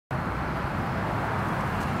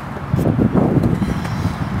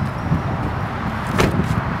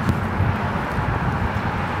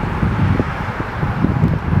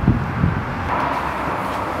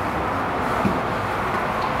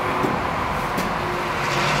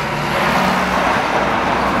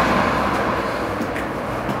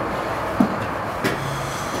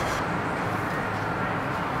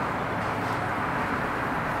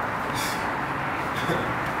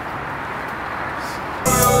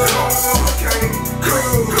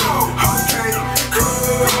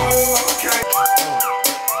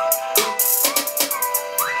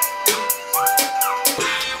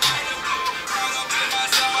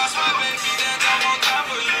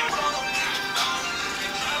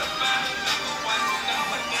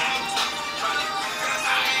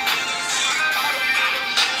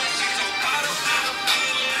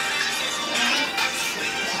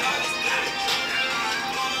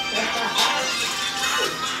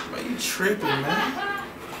tripping, man.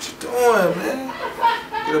 What you doing, man?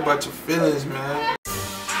 Get about your feelings, man.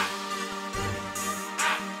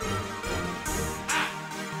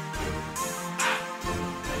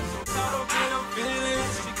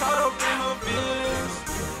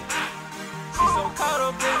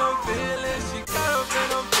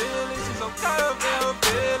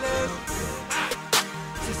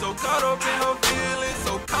 So caught up in her feelings,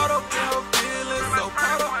 so caught up in her feelings, so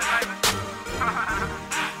caught up.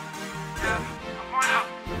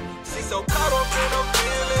 She's so caught up in her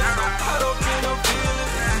feelings, so caught up in her feelings.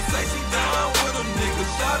 She say she done with a nigga,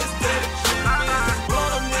 shot instead of tripping. Blow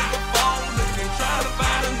a nigga phone, looking, trying to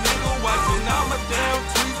find a nigga, watching all my damn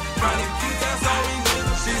tweets, trying to keep that on me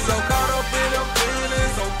nigga. She's so caught up in her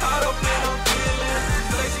feelings, so caught up in her feelings. She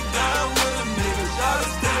say she done with a nigga, shot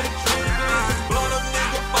instead of tripping. Blow a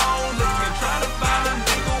nigga phone, looking, trying to find a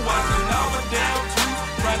nigga, watching all my damn tweets,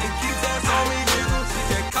 trying to keep that on me nigga. She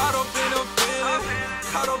get caught up in her feelings,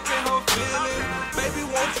 caught up in her feelings. Baby,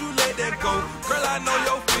 won't you let that go? Girl, I know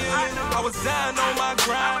your feelings. I was down on my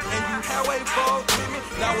grind, and you had way for with me.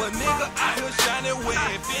 Now a nigga out here shining with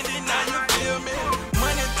Infinity, now you feel me?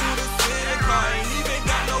 Money through the ceiling, car ain't even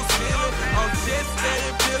got no ceiling. I'm just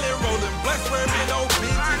steady feeling, rolling blunts, swerving no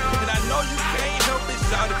bitches. And I know you can't help it,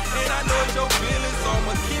 shout it. And I know it's your feelings, so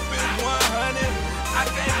I'ma keep it 100. I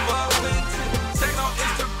can't fuck with you. Check on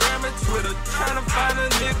Instagram and Twitter, trying to find a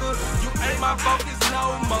nigga. You ain't my focus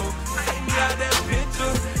no more. Take me out that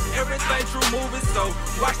picture. Everything true moving, so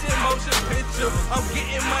watch that motion picture. I'm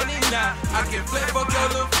getting money now. I can flip up your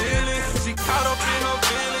little feelings. She caught up in her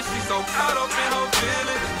feelings. She so caught up in her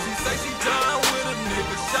feelings. She say she done with a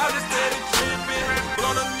nigga. Shot instead of tripping.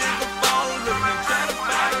 Blow the nigga phone, looking, trying to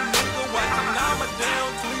find a nigga. Watching all my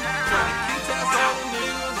damn tweets. Trying to keep tabs on the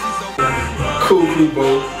niggas. She so Cool, Bo.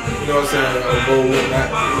 You know what I'm saying? Bo,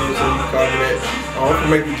 whatnot. You know what I'm saying? You call me that. I'm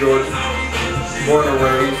from Macon, Georgia. Born and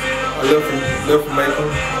raised. I left from Macon,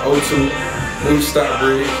 02, moved to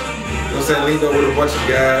Stockbridge. You know what I'm saying? Linked up with a bunch of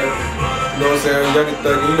guys. You know what I'm saying? Young and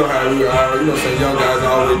thuggy, you know how we are. You know what I'm saying? Young guys are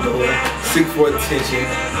always doing. Seek for attention,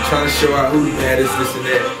 trying to show out who the baddest, this and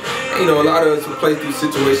that. And, you know, a lot of us will play through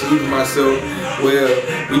situations, even myself, where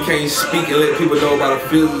we can't speak and let people know about our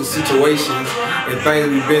feelings and situations and things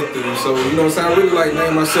we've been through. So, you know what I'm saying? I really like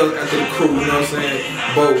name myself after the crew, you know what I'm saying?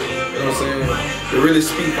 Bo, you know what I'm saying? To really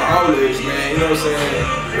speak for all of us, man, you know what I'm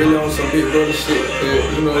saying? Really on some big brother shit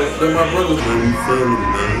that, you know, they're my brothers. Man, we family,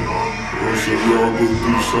 man. You know what I'm saying? We all go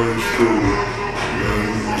through the same struggle,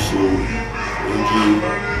 man. So, just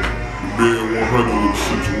being 100 with the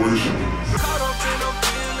situation. caught up in her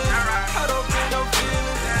feelings, caught up in her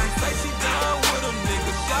feelings. She say she done with a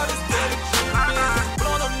nigga, shot instead of tripping.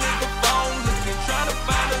 Blow a nigga phone, looking, trying to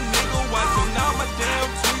find a nigga, watching all my damn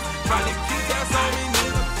tweets, trying to keep tabs on me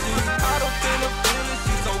nigga. She's caught up in her feelings,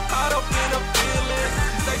 she's so caught up in her feelings.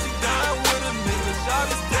 She say she done with a nigga, shot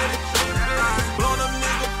instead of tripping. Blow a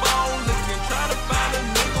nigga phone, looking, trying to find a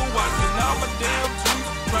nigga, watching all my damn tweets,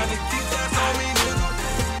 trying to keep tabs on me nigga.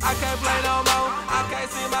 I can't play no more, I can't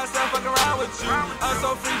see myself fucking around with you. I'm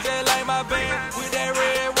so free, just like my band, with that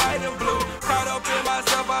red, white, and blue. Caught up in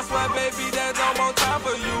myself, I swear, baby, there's no more time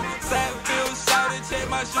for you. Sad feels, shout and check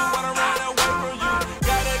my shoe, wanna run away from you.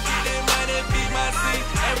 Gotta get that money, beat my seat,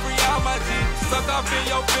 and free all my G. Suck up in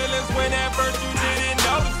your feelings when at first you didn't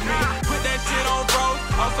notice me. Put that shit on bro,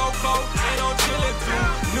 I'm so cold, ain't no chillin' too.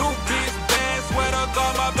 New bitch, bad, swear to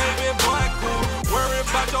God, my baby boy cool. Worry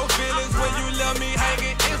about your feelings when you left me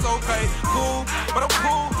hanging, it's okay, cool. But I'm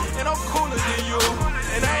cool, and I'm cooler than you.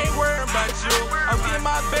 And I ain't worried about you, I'm getting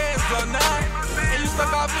my bands up now. And you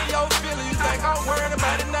stuck off in your feelings, you think I'm worried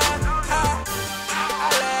about it now?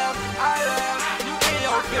 I laugh, you in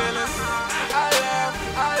your feelings. I laugh,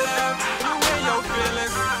 you in your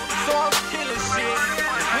feelings. So I'm killing shit,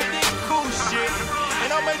 with this cool shit.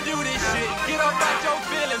 And I'ma do this shit, get up out your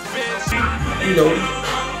feelings, bitch. You know,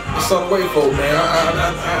 some way for, man.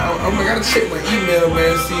 I gotta check my email,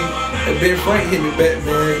 man, see if Ben Frank hit me back,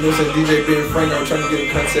 man. You know what I'm saying? DJ Ben Frank, I'm trying to get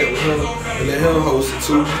in contact with him and let him host it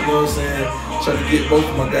too. You know what I'm saying? Trying to get both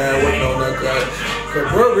of my guys working on that guy. Cause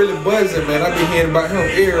bro really buzzing, man. I been hearing about him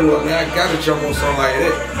everywhere, man. I gotta jump on something like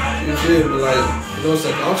that. You feel me? Like, you know what I'm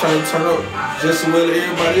saying? I'm trying to turn up just as well as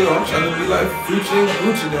everybody else. I'm trying to be like Future and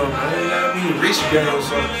Gucci now, man. You know what I mean? Rich guy or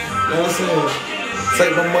something. You know what I'm saying?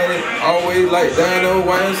 Take my money always like down on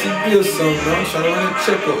YMCB or something. I'm trying to run a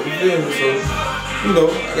check up, you feel me? So, you know,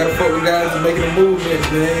 I gotta fuck with guys and making a movement,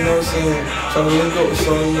 man, you know what I'm saying? Trying to link up with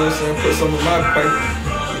something, you know what I'm saying? Put some in my pipe, you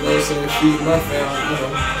know what I'm saying? Feed my family, you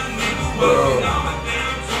know. But,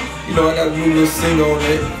 you know, I got a new little single on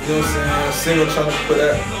it, you know what I'm saying? A single trying to put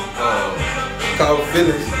out, called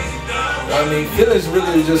Feelings. You know I mean, feelings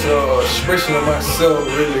really just an expression of myself,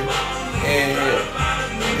 really. And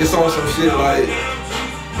it's on some shit like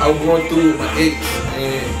I was going through with my ex,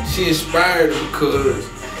 and she inspired me because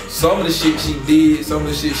some of the shit she did, some of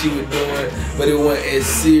the shit she was doing, but it wasn't as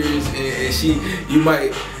serious, and you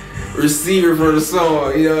might receive her for the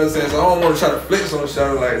song, you know what I'm saying? So I don't want to try to flex on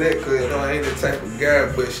Shawty like that, because, you know, I ain't the type of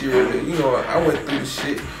guy, but she really, you know, I went through the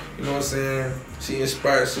shit, you know what I'm saying? She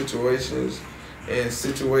inspired situations, and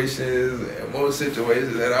most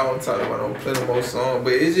situations that I don't talk about on plenty more songs,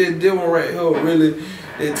 but it's just different right here, really.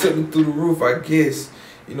 It took me through the roof, I guess.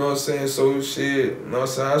 You know what I'm saying? So shit, you know what I'm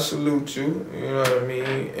saying? I salute you, you know what I mean?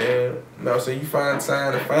 And you know what I'm saying? You find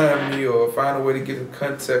time to find me or find a way to get in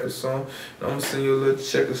contact or something. I'm gonna send you a little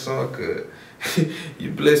check or something, cause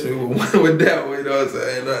you blessed me with that one, you know what I'm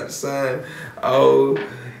saying? Not to sign all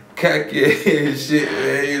cocky and shit,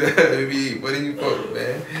 man, you know what I mean? What do you fuck,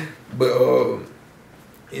 man? But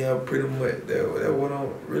yeah, pretty much that what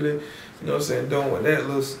I'm really, you know what I'm saying, doing with that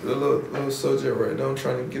little subject right there. I'm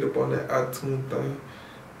trying to get up on that iTunes thing.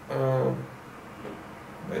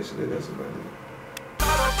 Basically, that's about it.